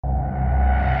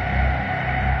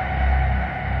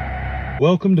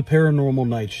Welcome to Paranormal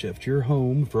Nightshift, your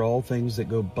home for all things that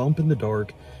go bump in the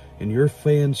dark and your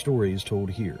fan stories told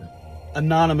here.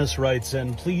 Anonymous writes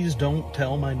in, please don't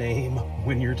tell my name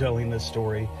when you're telling this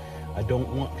story. I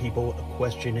don't want people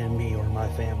questioning me or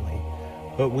my family.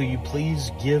 But will you please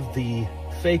give the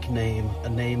fake name a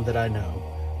name that I know?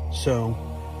 So,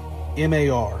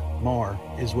 Mar,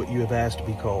 is what you have asked to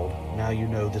be called. Now you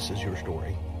know this is your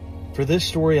story. For this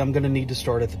story, I'm going to need to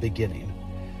start at the beginning.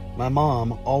 My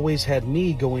mom always had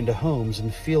me going to homes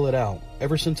and feel it out.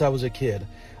 Ever since I was a kid,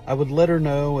 I would let her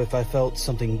know if I felt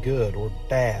something good or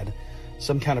bad,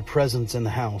 some kind of presence in the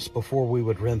house before we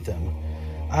would rent them.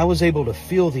 I was able to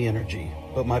feel the energy,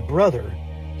 but my brother,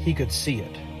 he could see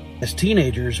it. As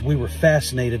teenagers, we were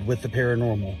fascinated with the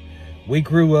paranormal. We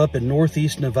grew up in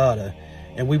northeast Nevada,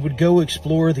 and we would go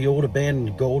explore the old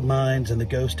abandoned gold mines and the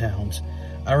ghost towns.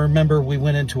 I remember we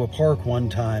went into a park one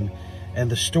time, and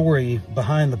the story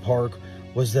behind the park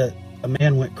was that a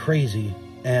man went crazy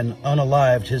and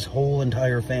unalived his whole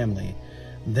entire family,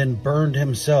 then burned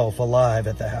himself alive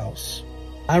at the house.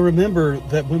 I remember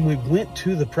that when we went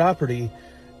to the property,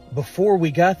 before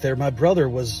we got there, my brother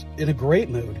was in a great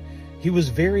mood. He was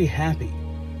very happy.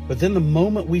 But then the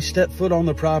moment we stepped foot on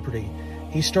the property,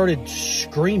 he started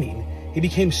screaming. He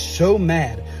became so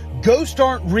mad. Ghosts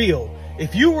aren't real.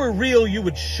 If you were real, you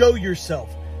would show yourself.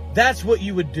 That's what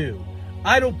you would do.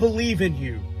 I don't believe in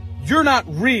you. You're not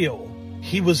real.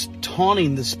 He was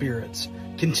taunting the spirits,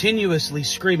 continuously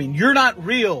screaming, you're not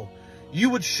real. You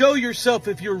would show yourself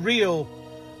if you're real.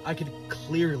 I could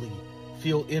clearly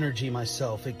feel energy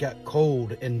myself. It got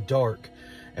cold and dark,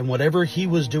 and whatever he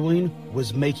was doing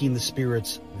was making the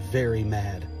spirits very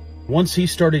mad. Once he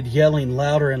started yelling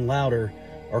louder and louder,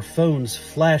 our phone's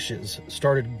flashes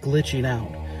started glitching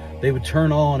out. They would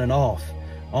turn on and off,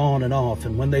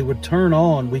 and when they would turn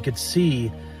on, we could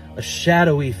see a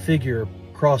shadowy figure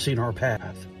crossing our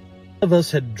path. None of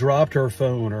us had dropped our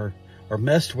phone or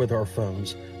messed with our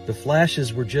phones. The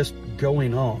flashes were just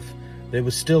going off. They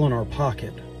was still in our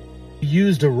pocket. We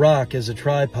used a rock as a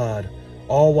tripod,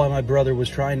 all while my brother was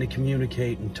trying to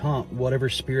communicate and taunt whatever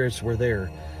spirits were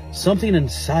there. Something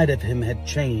inside of him had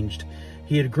changed.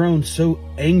 He had grown so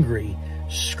angry,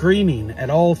 screaming at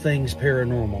all things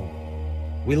paranormal.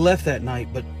 We left that night,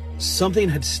 but something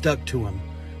had stuck to him.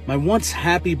 My once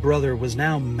happy brother was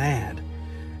now mad.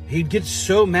 He'd get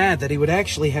so mad that he would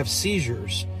actually have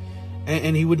seizures,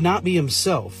 and he would not be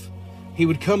himself. He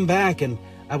would come back, and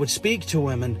I would speak to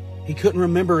him, and he couldn't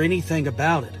remember anything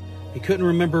about it. He couldn't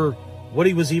remember what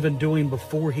he was even doing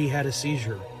before he had a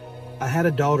seizure. I had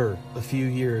a daughter a few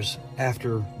years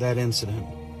after that incident.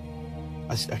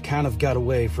 I kind of got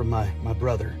away from my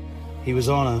brother. He was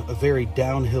on a very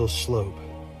downhill slope.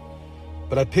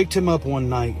 But I picked him up one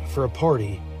night for a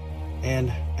party,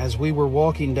 and as we were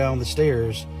walking down the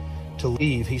stairs to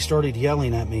leave, he started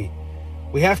yelling at me,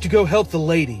 "We have to go help the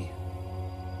lady."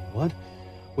 What?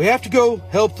 "We have to go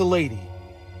help the lady."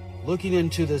 Looking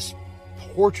into this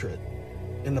portrait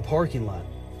in the parking lot.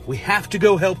 "We have to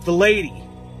go help the lady."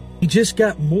 He just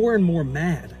got more and more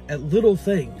mad at little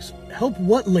things. Help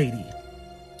what lady?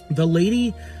 The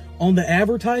lady on the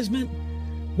advertisement?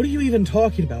 What are you even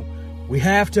talking about? "We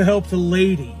have to help the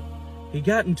lady." He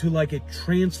got into like a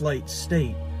trance-like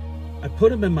state. I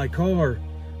put him in my car,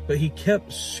 but he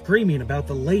kept screaming about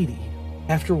the lady.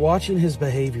 After watching his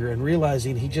behavior and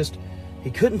realizing he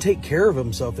couldn't take care of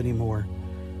himself anymore,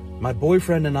 my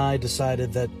boyfriend and I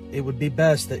decided that it would be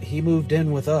best that he moved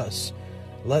in with us.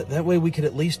 That way we could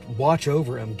at least watch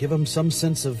over him, give him some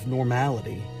sense of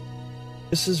normality.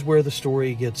 This is where the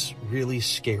story gets really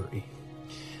scary.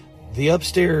 The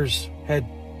upstairs had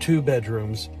 2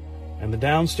 bedrooms, and the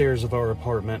downstairs of our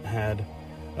apartment had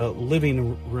a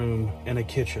living room and a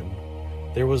kitchen.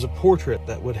 There was a portrait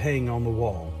that would hang on the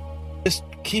wall. Just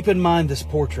keep in mind this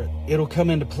portrait. It'll come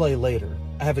into play later.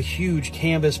 I have a huge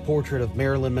canvas portrait of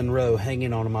Marilyn Monroe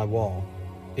hanging on my wall.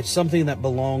 It's something that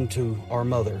belonged to our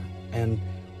mother, and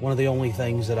one of the only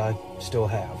things that I still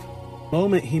have. The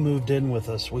moment he moved in with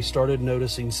us, we started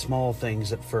noticing small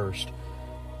things at first.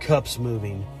 Cups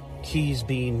moving, keys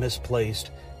being misplaced,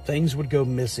 things would go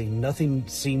missing, nothing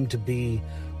seemed to be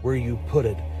where you put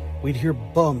it. We'd hear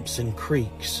bumps and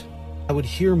creaks. I would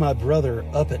hear my brother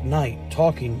up at night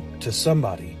talking to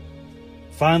somebody.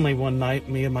 Finally, one night,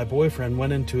 me and my boyfriend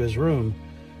went into his room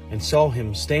and saw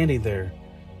him standing there,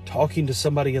 talking to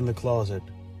somebody in the closet.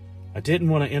 I didn't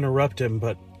want to interrupt him,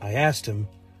 but I asked him,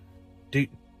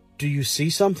 Do you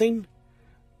see something?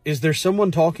 Is there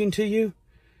someone talking to you?"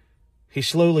 He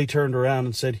slowly turned around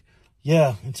and said,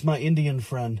 "Yeah, it's my Indian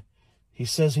friend. He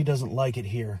says he doesn't like it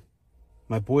here."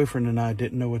 My boyfriend and I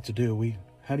didn't know what to do.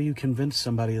 How do you convince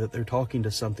somebody that they're talking to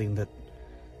something that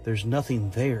there's nothing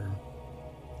there.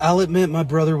 I'll admit my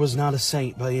brother was not a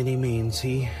saint by any means.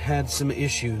 He had some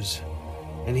issues,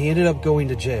 and he ended up going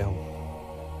to jail.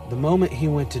 The moment he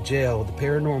went to jail, the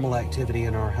paranormal activity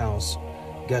in our house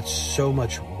got so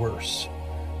much worse.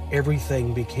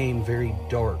 Everything became very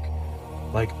dark,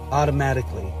 like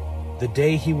automatically. The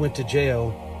day he went to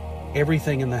jail,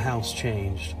 everything in the house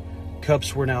changed.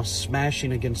 Cups were now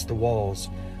smashing against the walls.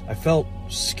 I felt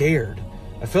scared.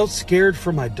 I felt scared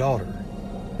for my daughter.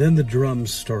 Then the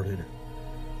drums started.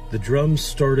 The drums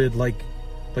started like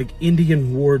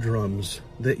Indian war drums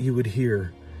that you would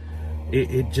hear.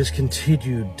 It just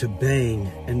continued to bang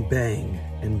and bang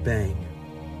and bang.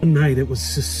 One night it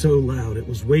was just so loud. It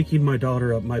was waking my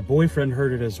daughter up. My boyfriend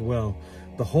heard it as well.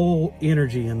 The whole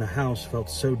energy in the house felt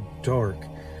so dark,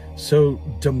 so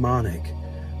demonic.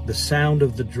 The sound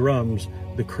of the drums,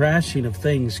 the crashing of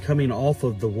things coming off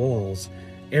of the walls,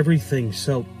 everything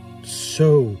felt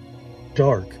so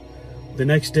dark. The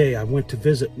next day, I went to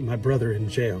visit my brother in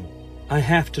jail. I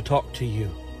have to talk to you.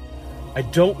 I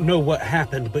don't know what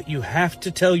happened, but you have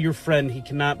to tell your friend he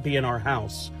cannot be in our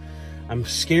house. I'm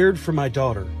scared for my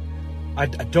daughter. I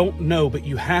don't know, but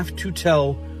you have to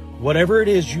tell whatever it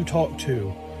is you talk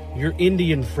to, your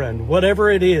Indian friend, whatever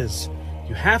it is,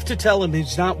 you have to tell him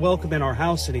he's not welcome in our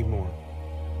house anymore.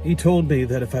 He told me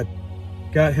that if I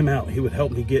got him out, he would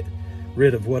help me get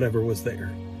rid of whatever was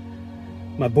there.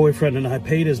 My boyfriend and I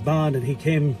paid his bond, and he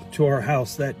came to our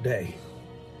house that day.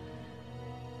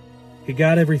 He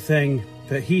got everything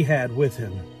that he had with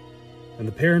him, and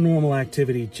the paranormal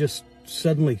activity just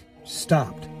suddenly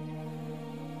stopped.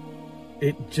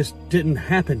 It just didn't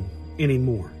happen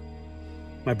anymore.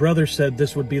 My brother said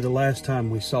this would be the last time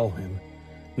we saw him,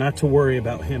 not to worry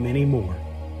about him anymore.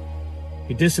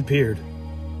 He disappeared.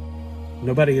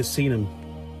 Nobody has seen him.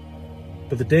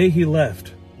 But the day he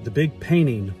left, the big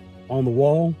painting on the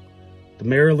wall, the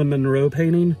Marilyn Monroe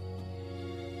painting,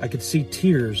 I could see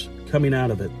tears coming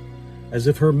out of it, as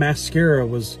if her mascara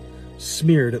was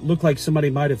smeared. It looked like somebody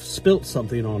might have spilt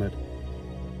something on it,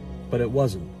 but it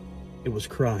wasn't. It was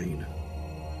crying.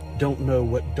 Don't know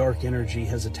what dark energy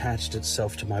has attached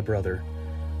itself to my brother,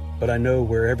 but I know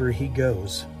wherever he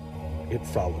goes, it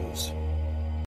follows.